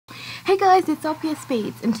Hey guys, it's LPS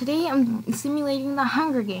Spades, and today I'm simulating the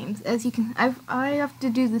Hunger Games. As you can, I have to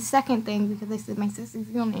do the second thing because I said my sister's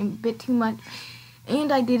real name a bit too much,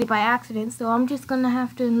 and I did it by accident. So I'm just gonna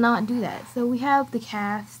have to not do that. So we have the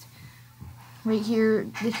cast right here.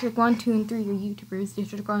 District 1, 2, and 3 are YouTubers.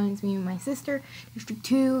 District 1 is me and my sister. District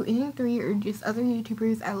 2 and 3 are just other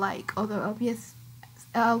YouTubers I like. Although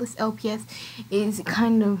Alice LPS is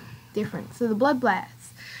kind of different. So the Blood Blast.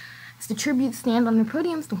 As the tributes stand on their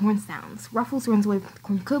podiums, the horn sounds. Ruffles runs away from the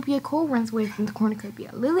cornucopia. Cole runs away from the cornucopia.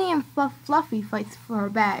 Lily and Fluffy fights for her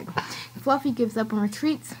bag. Fluffy gives up and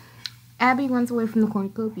retreats. Abby runs away from the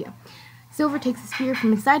cornucopia. Silver takes a spear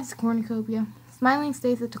from inside the cornucopia. Smiling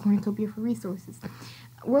stays at the cornucopia for resources.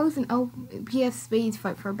 Rose and LPS Spades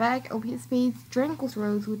fight for a bag. LPS Spades strangles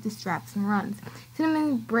Rose with the straps and runs.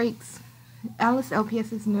 Cinnamon breaks Alice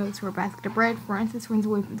LPS's nose for a basket of bread. Francis runs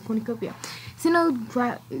away from the cornucopia. Sino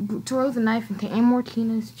throws a knife into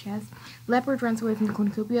Amortina's chest. Leopard runs away from the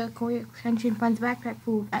cornucopia. Corey Extension finds a backpack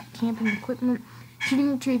full of camping equipment.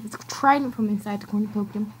 Shooting retrieves its trident from inside the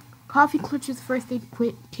cornucopia. Coffee clutches the first aid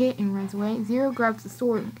kit and runs away. Zero grabs the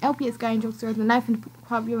sword. LPS Guy Angel throws a knife into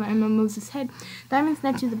popular Emma Moses' head. Diamond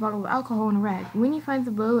snatches a bottle of alcohol and a rag. Winnie finds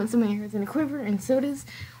a bow and some arrows in a quiver, and so does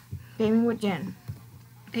Gaming with Jen.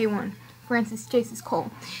 Day 1. Francis chases Cole.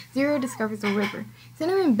 Zero discovers a river.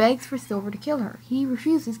 Cinnamon begs for Silver to kill her. He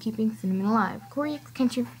refuses, keeping Cinnamon alive. Corey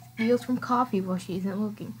Extension steals from Coffee while she isn't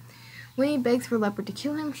looking. Winnie begs for Leopard to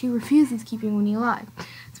kill him. She refuses, keeping Winnie alive.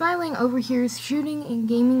 Smiling overhears shooting and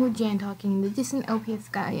Gaming with Jan talking. The distant LPS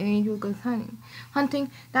Guy Angel goes hunting.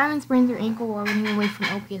 Diamond sprains her ankle while running away from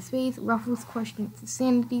LPS Spades. Ruffles questions his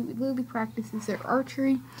sanity. Lily practices their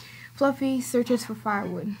archery. Fluffy searches for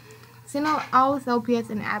firewood. Sino, Alice LPS,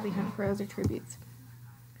 and Abby hunt for other tributes.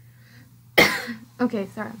 Okay,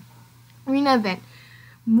 sorry. Arena event.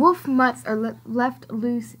 Wolf mutts are left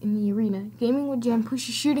loose in the arena. Gaming with Jen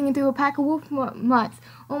pushes shooting into a pack of wolf mutts.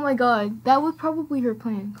 Oh my god, that was probably her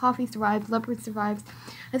plan. Coffee survives, Leopard survives.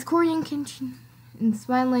 As Corey and Kenshin and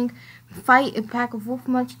Smiling fight, a pack of wolf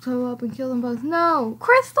mutts show up and kill them both. No!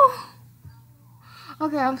 Crystal!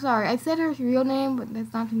 Okay, I'm sorry. I said her real name, but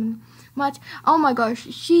that's not too much. Oh my gosh,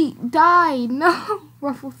 she died! No!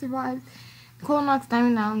 Ruffles survives. Cole knocks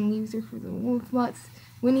Diamond out and leaves her for the wolf mutts.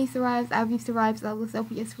 Winnie survives, Abby survives, Alice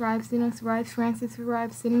LPS survives, Sino survives, Francis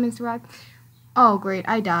survives, Cinnamon survives. Oh great,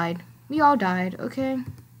 I died. We all died, okay?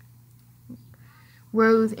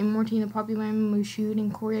 Rose and Martina Popular was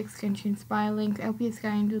shooting, Corey Extension, Spyling, LPS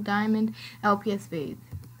Guy Angel, Diamond, LPS Spades.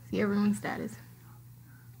 See everyone's status.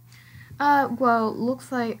 Well,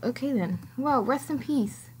 looks like, okay then. Well, rest in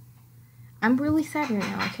peace. I'm really sad right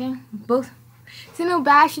now, okay? Both Sino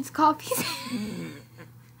bashes Coffee's.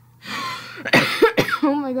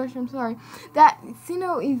 Oh my gosh, I'm sorry. That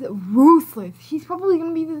Sino is ruthless. She's probably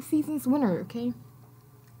gonna be the season's winner, okay?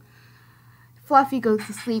 Fluffy goes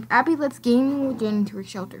to sleep. Abby lets Gaming with Jen into her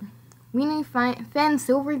shelter. Winnie fends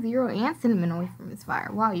Silver, Zero, and Cinnamon away from his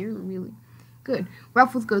fire. Wow, you're really good.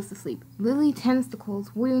 Ruffles goes to sleep. Lily tends to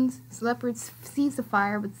Cole's wounds. Leopard sees the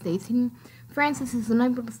fire but stays hidden. Francis is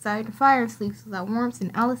unable to start the fire, sleeps without warmth,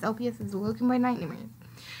 and Alice LPS is awoken by nightmares.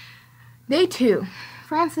 Day 2.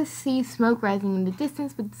 Francis sees smoke rising in the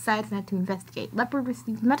distance but decides not to investigate. Leopard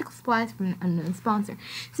receives medical supplies from an unknown sponsor.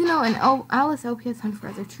 Sino and Alice LPS hunt for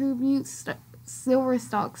other tributes. Silver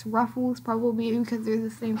stalks Ruffles, probably because they're the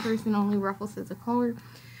same person, only Ruffles has a color.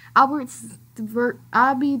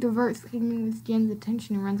 Abby diverts Gaming with Jen's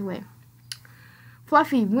attention and runs away.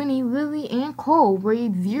 Fluffy, Winnie, Lily, and Cole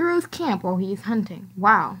raid Zero's camp while he is hunting.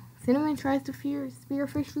 Wow. Cinnamon tries to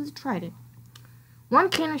spearfish with a trident. One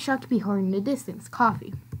cannon shot to be heard in the distance.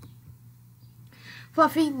 Coffee.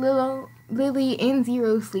 Fluffy, Lily, and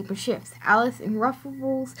Zero sleep in shifts. Alice and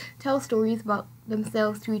Ruffles tell stories about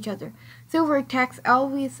themselves to each other. Silver attacks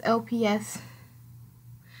Alice LPS,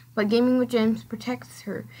 but Gaming with Gems protects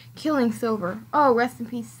her, killing Silver. Oh, rest in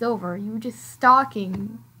peace, Silver. You were just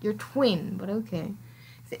stalking your twin, but okay.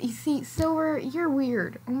 So, you see, Silver, you're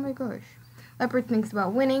weird. Oh my gosh. Leopard thinks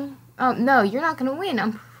about winning. No, you're not gonna win.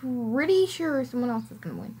 I'm pretty sure someone else is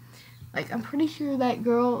gonna win. Like, I'm pretty sure that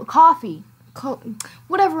girl, Coffee,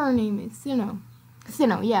 whatever her name is, Sino,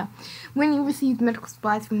 yeah. Winnie receives medical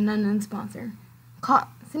supplies from an unknown sponsor.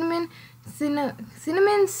 Cinnamon,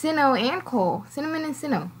 Sino, and Cole. Cinnamon and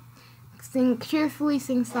Sino cheerfully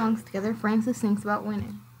sing songs together. Francis thinks about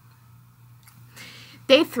winning.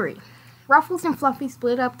 Day 3. Ruffles and Fluffy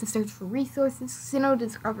split up to search for resources. Sino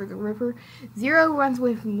discovers a river. Zero runs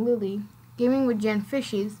away from Lily. Gaming with Jen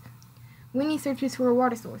fishes. Winnie searches for a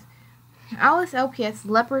water source. Alice LPS,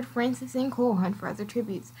 Leopard, Francis, and Cole hunt for other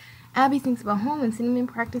tributes. Abby thinks about home and Cinnamon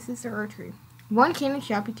practices her archery. One cannon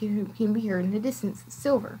shot can be heard in the distance.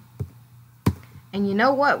 Silver. And you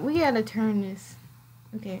know what? We gotta turn this.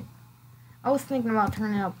 Okay. I was thinking about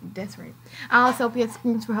turning up this rate. Alice LPS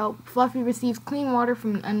screams for help. Fluffy receives clean water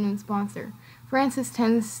from an unknown sponsor. Francis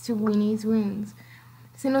tends to Winnie's wounds.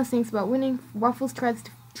 Sinnoh thinks about winning. Ruffles tries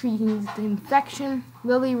to treat the infection.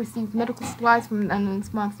 Lily receives medical supplies from an unknown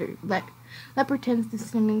sponsor. Leopard tends to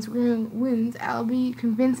Cinnamon's wounds. Albie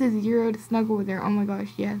convinces Zero to snuggle with her. Oh my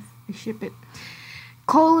gosh, yes. I ship it.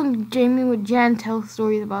 Cole and Jamie with Jen tell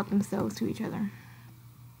stories about themselves to each other.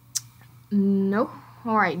 Nope.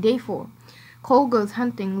 Alright, day 4. Cole goes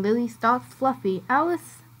hunting. Lily stalks Fluffy.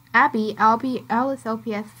 Abby, Alice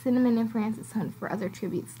LPS, Cinnamon, and Francis hunt for other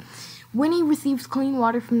tributes. Winnie receives clean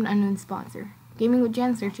water from an unknown sponsor. Gaming with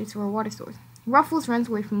Jen searches for a water source. Ruffles runs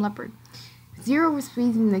away from Leopard. Zero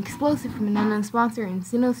receives an explosive from an unknown sponsor, and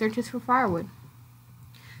Sinnoh searches for firewood.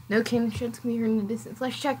 No cannon shots can be heard in the distance.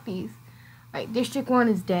 Let's check these. Alright, District 1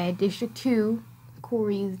 is dead. District 2,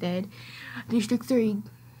 Corey is dead. District 3,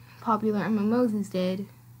 Popular MMOs is dead.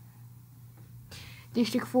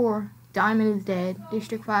 District 4, Diamond is dead.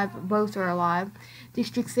 District 5, both are alive.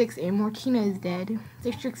 District 6, Amortina is dead.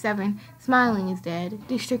 District 7, Smiling is dead.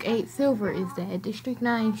 District 8, Silver is dead. District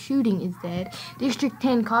 9, Shooting is dead. District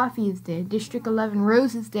 10, Coffee is dead. District 11,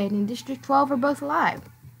 Rose is dead. And District 12 are both alive.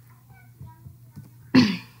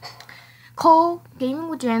 Cole, Gaming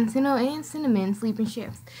with Jen, Sinnoh, and Cinnamon sleep in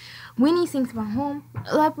shifts. Winnie thinks about home.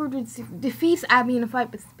 Leopard defeats Abby in a fight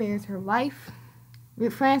but spares her life.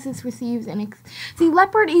 Francis receives See,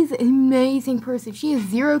 Leopard is an amazing person. She has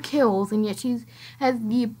 0 kills, and yet she has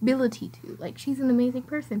the ability to. Like, she's an amazing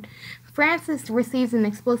person. Francis receives an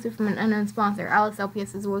explosive from an unknown sponsor. Alice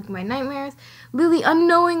LPS is awoken by nightmares. Lily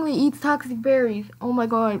unknowingly eats toxic berries. Oh my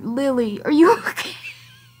god, Lily, are you okay?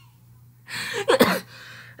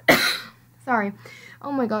 Sorry.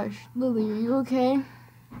 Oh my gosh, Lily, are you okay?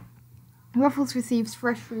 Ruffles receives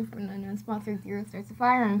fresh fruit from an unknown sponsor. Zero starts a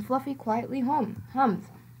fire, and Fluffy quietly hums.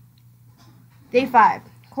 Day 5.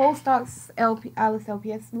 Cole stalks Alice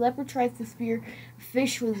LPS. Leopard tries to spear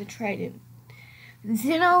Fish with a trident.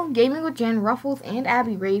 Sinnoh, Gaming with Jen, Ruffles, and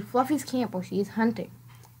Abby raid Fluffy's camp while she is hunting.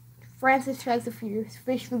 Francis tries to spear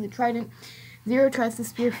Fish with a trident. Zero tries to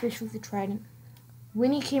spear Fish with a trident.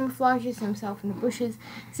 Winnie camouflages himself in the bushes.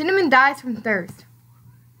 Cinnamon dies from thirst.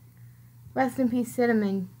 Rest in peace,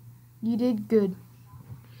 Cinnamon. You did good.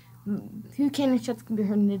 2 cannon shots can be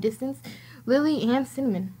heard in the distance. Lily and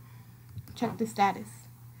Cinnamon. Check the status.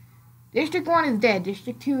 District 1 is dead.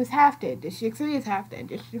 District 2 is half dead. District 3 is half dead.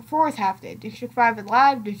 District 4 is half dead. District 5 is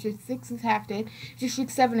alive. District 6 is half dead. District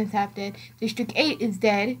 7 is half dead. District 8 is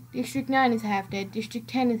dead. District 9 is half dead. District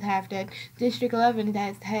 10 is half dead. District 11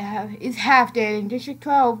 is half dead. And District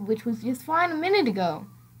 12, which was just fine a minute ago,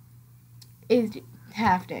 is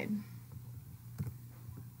half dead.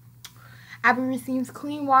 Abby receives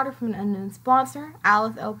clean water from an unknown sponsor.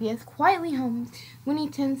 Alice LPS quietly hums. Winnie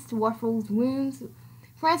tends to Ruffles' wounds.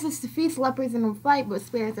 Francis defeats leopards in a fight but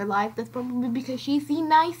spares their life. That's probably because she's the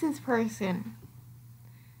nicest person.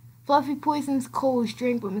 Fluffy poisons Cole's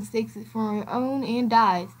drink but mistakes it for her own and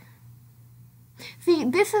dies. See,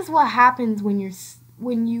 this is what happens when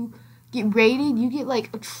you get raided. You get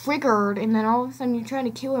like triggered, and then all of a sudden you're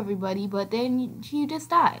trying to kill everybody, but then you just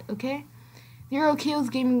die. Okay. Zero kills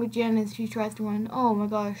Gaming with Jen as she tries to run. Oh my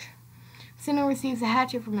gosh. Sinnoh receives a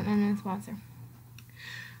hatchet from an unknown sponsor.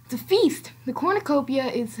 It's a feast. The cornucopia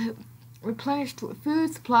is replenished with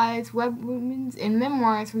food, supplies, weapons, and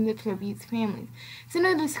memoirs from the tributes' families.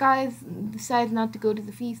 Sinnoh decides not to go to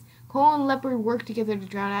the feast. Cole and Leopard work together to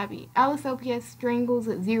drown Abby. Alice LPS strangles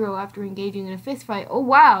Zero after engaging in a fist fight. Oh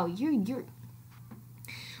wow, you're...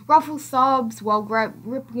 Ruffles sobs while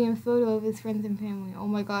ripping a photo of his friends and family. Oh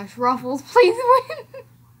my gosh, Ruffles, please win!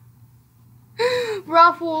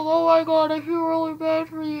 Ruffles, oh my god, I feel really bad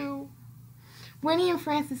for you. Winnie and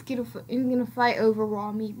Francis get in a fight over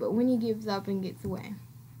raw meat, but Winnie gives up and gets away.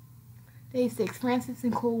 Day 6. Francis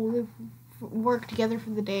and Cole work together for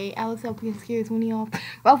the day. Alice LPS scares Winnie off.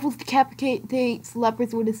 Ruffles decapitates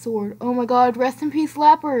Leopards with his sword. Oh my god, rest in peace,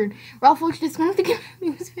 Leopard. Ruffles just wants to get back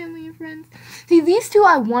to his family and friends. See, these two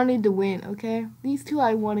I wanted to win, okay? These two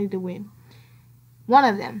I wanted to win. One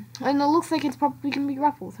of them. And it looks like it's probably going to be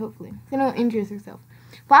Ruffles, hopefully. Sinnoh injures herself.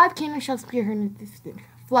 5 cannon shots spear her in the distance.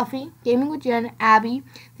 Fluffy, Gaming with Jen, Abby,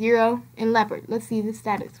 Zero, and Leopard. Let's see the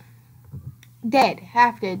status. Dead,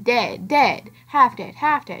 half dead, dead, dead, half dead,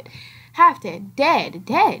 half dead, half dead, dead,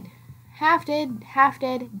 dead, half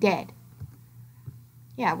dead, dead.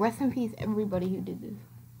 Yeah, rest in peace, everybody who did this.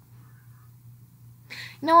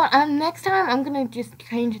 You know what? Next time I'm gonna just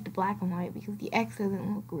change it to black and white because the X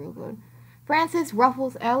doesn't look real good. Francis,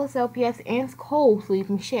 Ruffles, Alice, LPS, and Cole sleep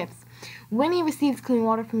in shifts. Winnie receives clean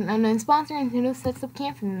water from an unknown sponsor, and Nintendo sets up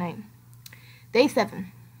camp for the night. Day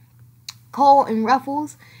 7. Cole and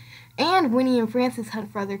Ruffles and Winnie and Francis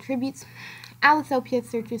hunt for other tributes. Alice LPS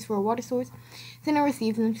searches for a water source. Sinnoh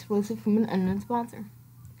receives an explosive from an unknown sponsor.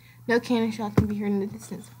 No cannon shot can be heard in the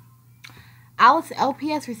distance. Alice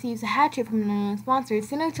LPS receives a hatchet from an unknown sponsor.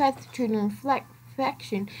 Sinnoh tries to trigger infection.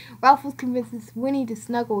 Ruffles convinces Winnie to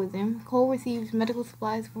snuggle with him. Cole receives medical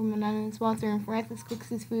supplies from an unknown sponsor, and Francis cooks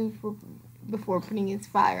his food before putting his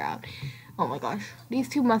fire out. Oh my gosh. These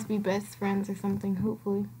two must be best friends or something,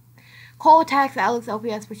 hopefully. Cole attacks Alex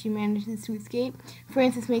LPS, but she manages to escape.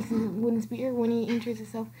 Francis makes his wooden spear. Winnie injures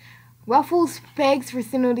herself. Ruffles begs for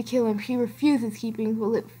Sinnoh to kill him. She refuses, keeping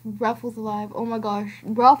Ruffles alive. Oh my gosh.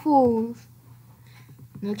 Ruffles!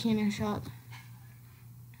 No cannon shot.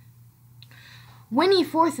 Winnie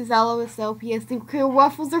forces Alex LPS to kill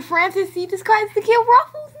Ruffles, or Francis. He decides to kill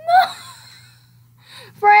Ruffles. No!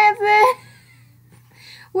 Francis!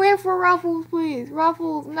 Win for Ruffles, please.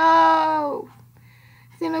 Ruffles, no!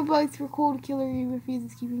 Sinnoh begs for Cole to kill her. He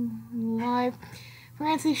refuses, keeping him alive.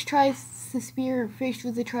 Francis tries to spear fish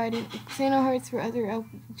with a trident. Sinnoh hurts for other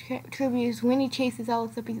tributes. Winnie chases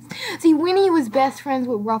Alex up. See, Winnie was best friends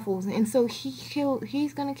with Ruffles, and so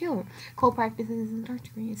he's gonna kill her. Cole practices his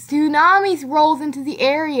archery. Tsunamis rolls into the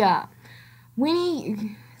area.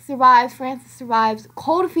 Winnie survives. Francis survives.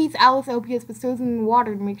 Cole defeats Alice LPS but throws her in the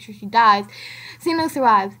water to make sure she dies. Sinnoh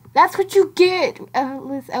survives. That's what you get,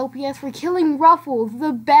 Alice LPS, for killing Ruffles,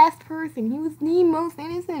 the best person. He was the most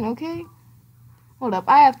innocent, okay? Hold up,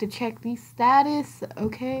 I have to check the status,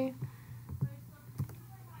 okay?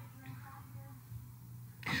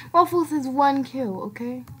 Ruffles is 1 kill,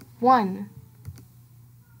 okay? 1.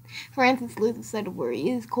 Francis lives beside of where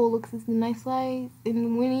he is. Cole looks at the nice lights,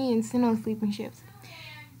 and Winnie and Sinnoh sleep in shifts.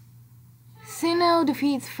 Sinnoh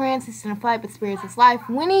defeats Francis in a fight but spares his life.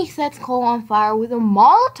 Winnie sets Cole on fire with a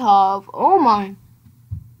Molotov. Oh my.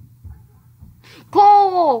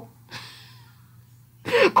 Cole!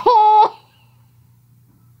 Cole!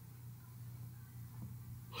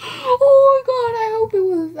 Oh my god, I hope it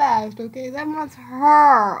was fast, okay? That must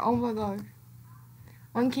hurt. Oh my gosh.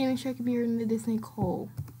 One cannon shot can be heard in the Disney. Cole.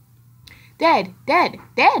 Dead, dead,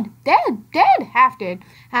 dead, dead, dead, half dead,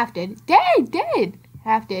 dead, dead.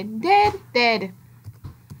 Half dead. Dead. Dead.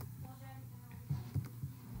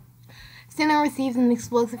 Sinnoh receives an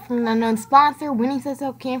explosive from an unknown sponsor. Winnie sets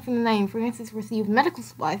up camp for the night. Francis receives medical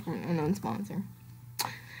supplies from an unknown sponsor.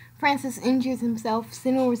 Francis injures himself.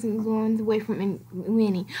 Sinnoh runs away from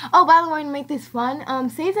Winnie. Oh, by the way, to make this fun,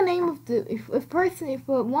 say the name of the if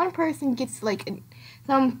one person gets like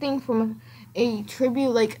something from a tribute,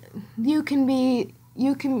 like you can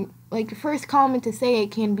like the first comment to say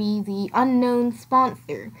it can be the unknown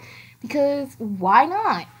sponsor, because why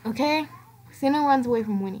not? Okay. Sinnoh runs away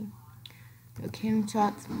from Winnie. No cannon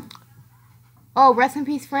shots. Oh, rest in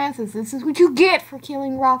peace, Francis. This is what you get for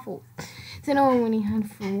killing Ruffles. Sinnoh and Winnie hunt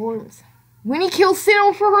for worms. Winnie kills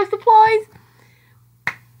Sinnoh for her supplies.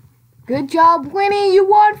 Good job, Winnie. You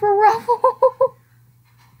won for Ruffles.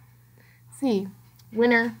 See,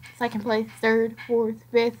 winner, second place, third, fourth,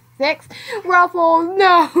 fifth, sixth. Ruffles,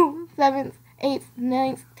 no. 7th, 8th,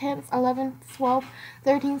 9th, 10th, 11th, 12th,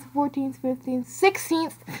 13th, 14th, 15th,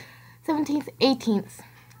 16th, 17th, 18th.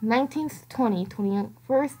 19th, 20th,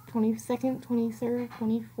 21st, 22nd, 23rd,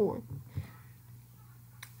 24th.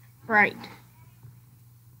 Right.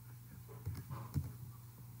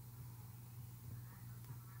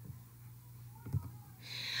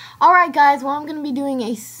 Alright guys, well I'm going to be doing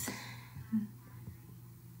a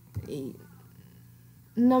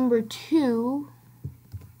number 2.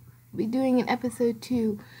 Be doing an episode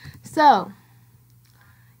 2. So,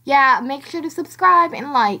 yeah, make sure to subscribe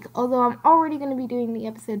and like, although I'm already going to be doing the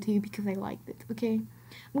episode 2 because I liked it, okay?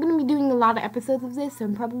 I'm going to be doing a lot of episodes of this, so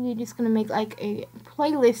I'm probably just going to make like a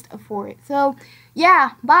playlist for it. So,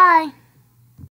 yeah, bye!